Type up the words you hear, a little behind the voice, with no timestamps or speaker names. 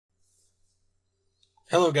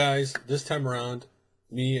Hello guys, this time around,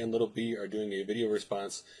 me and littleB are doing a video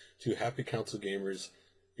response to HappyConsoleGamer's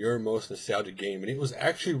Your Most Nostalgic Game. And it was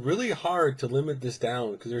actually really hard to limit this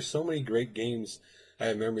down because there's so many great games I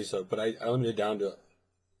have memories of, but I limited it down to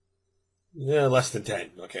less than 10,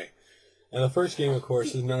 okay. And the first game, of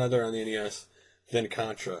course, is none other on the NES than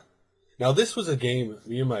Contra. Now this was a game,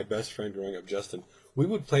 me and my best friend growing up, Justin, we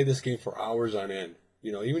would play this game for hours on end.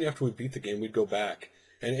 You know, even after we beat the game, we'd go back.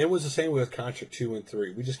 And it was the same way with Contra 2 and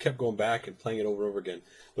 3. We just kept going back and playing it over and over again.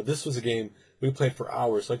 But this was a game we played for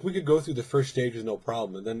hours. Like, we could go through the first stage with no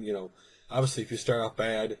problem. And then, you know, obviously if you start off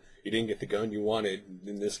bad, you didn't get the gun you wanted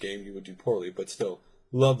in this game, you would do poorly. But still,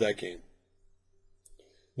 love that game.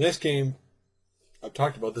 Next game, I've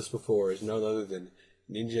talked about this before, is none other than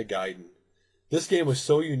Ninja Gaiden. This game was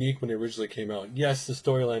so unique when it originally came out. Yes, the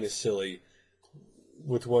storyline is silly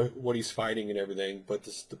with what he's fighting and everything, but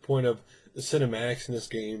the point of the cinematics in this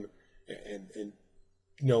game, and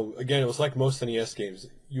you know, again, it was like most NES games.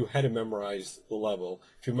 You had to memorize the level.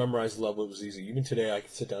 If you memorized the level, it was easy. Even today, I could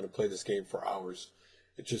sit down and play this game for hours.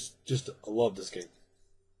 It I love this game.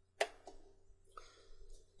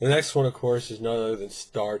 The next one, of course, is none other than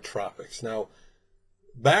Star Tropics. Now,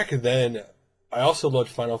 back then, I also loved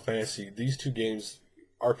Final Fantasy. These two games,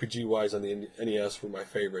 RPG-wise on the NES, were my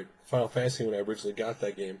favorite. Final Fantasy, when I originally got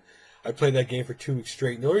that game, I played that game for 2 weeks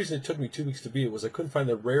straight. And the only reason it took me 2 weeks to beat it was I couldn't find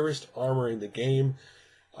the rarest armor in the game.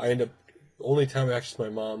 I ended up, the only time I asked my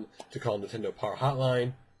mom to call Nintendo Power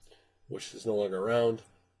Hotline, which is no longer around,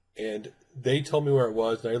 and they told me where it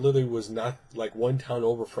was, and I literally was not like one town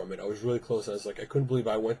over from it. I was really close. I was like, I couldn't believe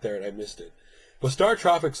I went there and I missed it. But Star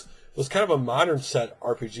Tropics was kind of a modern set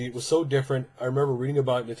RPG. It was so different. I remember reading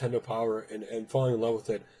about Nintendo Power and falling in love with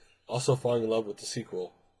it. Also falling in love with the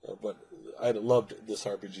sequel. But I loved this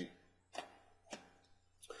RPG.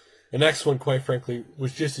 The next one, quite frankly,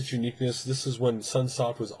 was just its uniqueness. This is when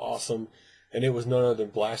Sunsoft was awesome, and it was none other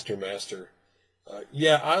than Blaster Master.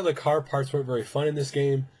 Out the car parts weren't very fun in this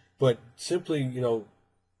game, but simply, you know,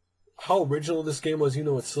 how original this game was. You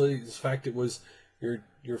know, it's silly. The fact it was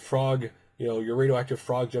your frog. You know, your radioactive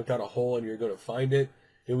frog jumped out a hole and you're going to find it.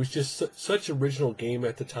 It was just such an original game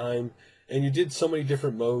at the time. And you did so many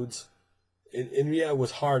different modes. And yeah, it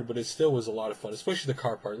was hard, but it still was a lot of fun, especially the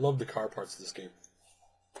car part. I love the car parts of this game.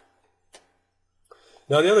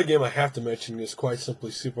 Now, the other game I have to mention is quite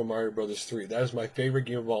simply Super Mario Bros. 3. That is my favorite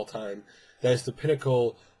game of all time. That is the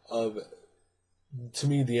pinnacle of, to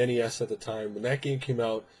me, the NES at the time. When that game came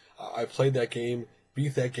out, I played that game,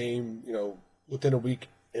 beat that game, you know, within a week,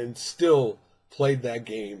 and still played that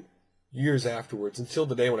game years afterwards. Until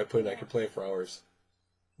the day when I put it in, I could play it for hours.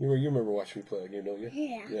 You remember watching me play that game, don't you?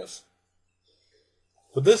 Yeah. Yes.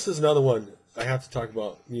 But this is another one I have to talk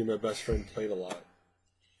about. Me and my best friend played a lot.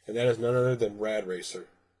 And that is none other than Rad Racer.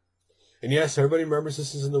 And yes, everybody remembers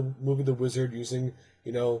this is in the movie The Wizard using,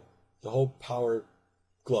 you know, the whole power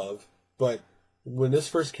glove. But when this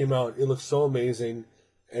first came out, it looked so amazing.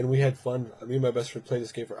 And we had fun. Me and my best friend played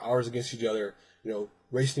this game for hours against each other. You know,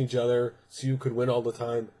 racing each other so you could win all the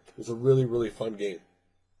time. It was a really, really fun game.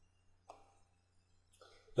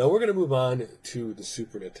 Now we're going to move on to the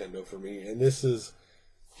Super Nintendo for me. And this is,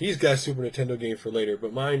 he's got a Super Nintendo game for later,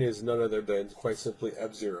 but mine is none other than, quite simply,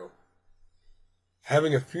 F-Zero.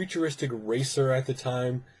 Having a futuristic racer at the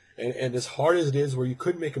time, and as hard as it is where you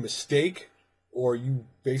couldn't make a mistake, or you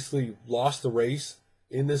basically lost the race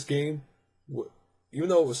in this game, even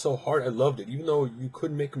though it was so hard, I loved it. Even though you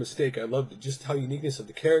couldn't make a mistake, I loved it. Just how uniqueness of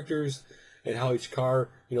the characters and how each car,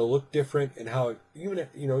 you know, looked different, and how even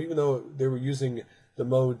though they were using the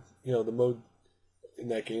mode in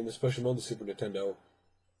that game, the special mode of the Super Nintendo,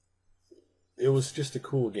 it was just a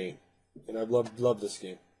cool game, and I loved this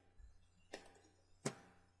game.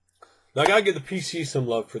 Now I gotta give the PC some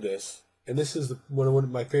love for this, and this is one of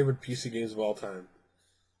my favorite PC games of all time,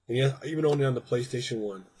 and yeah, even only on the PlayStation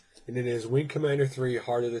 1. And it is Wing Commander 3: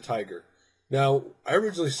 Heart of the Tiger. Now, I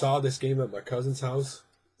originally saw this game at my cousin's house.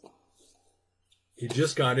 He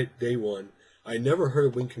just got it day one. I never heard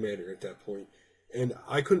of Wing Commander at that point. And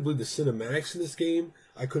I couldn't believe the cinematics in this game.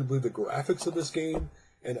 I couldn't believe the graphics of this game.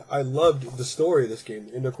 And I loved the story of this game.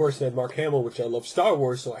 And of course, it had Mark Hamill, which I love Star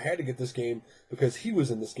Wars, so I had to get this game because he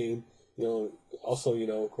was in this game. You know, also, you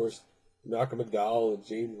know, of course, Malcolm McDowell and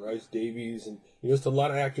Jane Rice Davies, and just a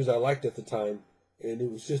lot of actors I liked at the time. And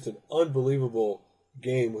it was just an unbelievable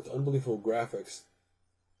game with unbelievable graphics.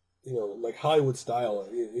 You know, like Hollywood style.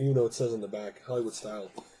 You know, it says on the back, Hollywood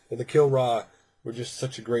style. And the Kill Ra were just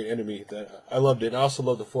such a great enemy that I loved it. And I also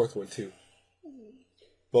loved the fourth one, too.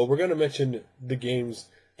 But we're going to mention the games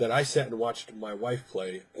that I sat and watched my wife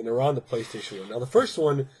play, and they're on the PlayStation 1. Now, the first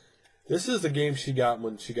one, This is the game she got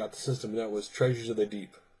when she got the system, and that was Treasures of the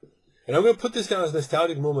Deep. And I'm going to put this down as a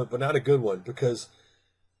nostalgic moment, but not a good one, because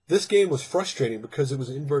this game was frustrating because it was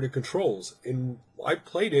inverted controls. And I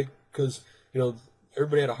played it because,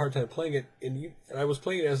 everybody had a hard time playing it, and I was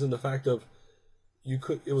playing it as in the fact of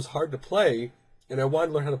it was hard to play, and I wanted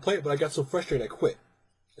to learn how to play it, but I got so frustrated I quit.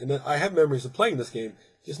 And then I have memories of playing this game,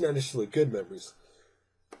 just not necessarily good memories.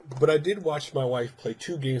 But I did watch my wife play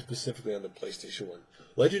 2 games specifically on the PlayStation 1.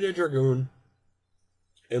 Legend of Dragoon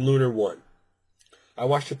and Lunar 1. I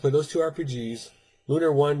watched her play those 2 RPGs.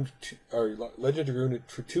 Lunar 1, or Legend of Dragoon,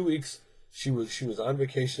 for 2 weeks. She was on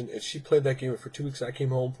vacation, and she played that game for 2 weeks. I came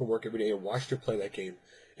home from work every day and watched her play that game,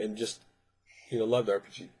 and just, loved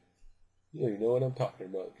RPG. You know what I'm talking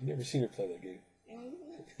about. You've never seen her play that game.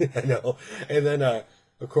 I know. And then,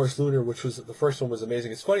 of course, Lunar, which was the first one, was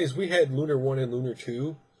amazing. It's funny, is we had Lunar 1 and Lunar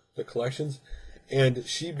 2, the collections, and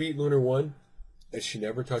she beat Lunar 1, and she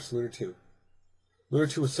never touched Lunar 2. Lunar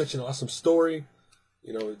 2 was such an awesome story,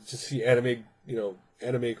 to see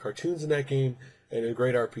anime cartoons in that game, and a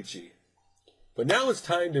great RPG. But now it's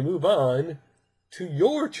time to move on to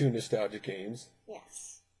your 2 nostalgic games.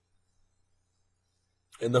 Yes.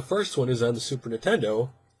 And the first one is on the Super Nintendo,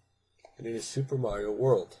 and it is Super Mario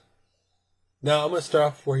World. Now, I'm going to start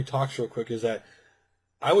off before he talks real quick, is that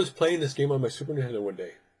I was playing this game on my Super Nintendo one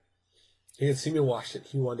day. He had seen me watch it.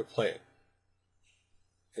 He wanted to play it.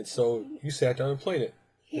 And so you sat down and played it.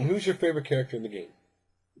 Yeah. And who's your favorite character in the game?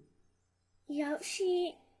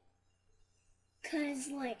 Yoshi, because,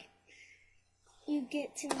 you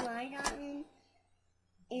get to ride on him,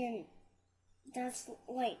 and that's,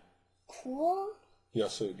 cool. Yeah,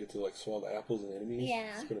 so you get to, swallow the apples and enemies?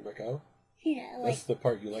 Yeah. Spit it back out? Yeah, That's the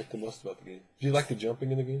part you like the most about the game. Do you like the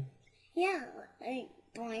jumping in the game? Yeah,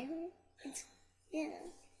 yeah.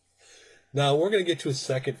 Now, we're going to get to his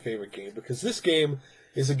second favorite game, because this game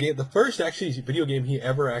is the first actually video game he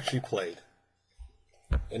ever actually played.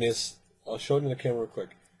 And I'll show it in the camera real quick.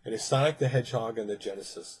 And it's Sonic the Hedgehog on the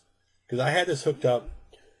Genesis. Because I had this hooked up,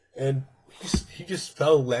 and he just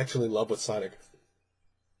fell naturally in love with Sonic.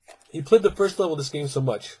 He played the first level of this game so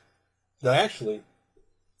much that actually,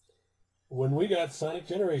 when we got Sonic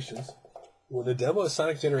Generations, when the demo of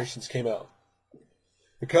Sonic Generations came out,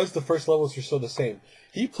 because the first levels were still the same,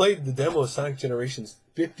 he played the demo of Sonic Generations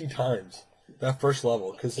 50 times, that first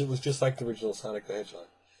level, because it was just like the original Sonic the Hedgehog.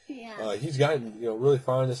 Yeah. He's gotten, really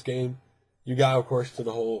far in this game. You got, of course, to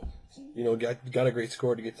the whole, got a great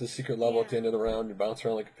score to get to the secret level at the end of the round. You bounce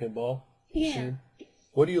around like a pinball machine.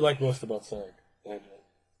 What do you like most about Sonic the Hedgehog?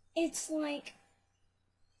 It's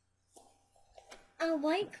I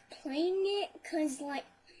like playing it because,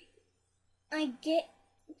 I get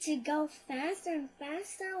to go faster and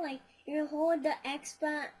faster. You hold the X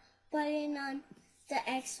button on the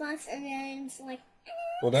Xbox, and then it's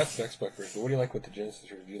Well, that's the Xbox version. What do you like with the Genesis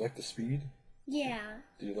version? Do you like the speed? Yeah.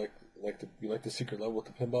 Do you like the secret level with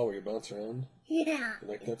the pinball where you bounce around? Yeah. You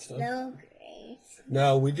like that stuff? So great.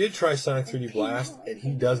 Now, we did try Sonic 3D Blast, and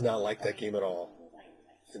he does not like that game at all.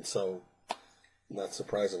 And so, not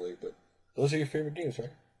surprisingly, but those are your favorite games,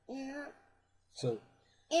 right? Yeah. So.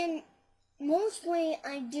 And mostly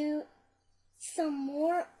I do some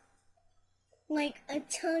more, a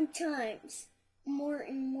ton of times, more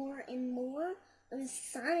and more and more of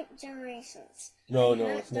Sonic Generations. No,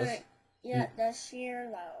 it's not. Yeah, the sheer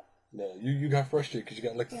level. No, you got frustrated because you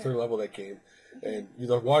got the third level of that game, and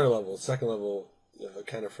the water level, second level,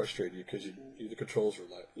 kind of frustrated you because the controls were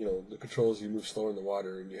the controls, you move slower in the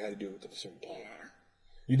water, and you had to do it at a certain time. Yeah.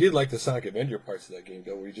 You did like the Sonic Adventure parts of that game,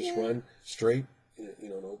 though, where you just run straight,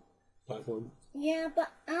 no platform. Yeah, but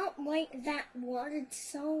I don't like that water. It's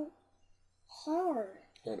so hard.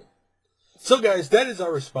 I know. So, guys, that is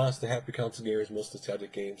our response to HappyConsoleGamer's most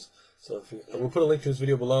nostalgic games. So, we'll put a link to this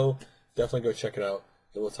video below. Definitely go check it out.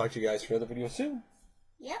 And we'll talk to you guys for another video soon.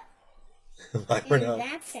 Yep. Bye for now.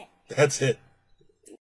 That's it. That's it.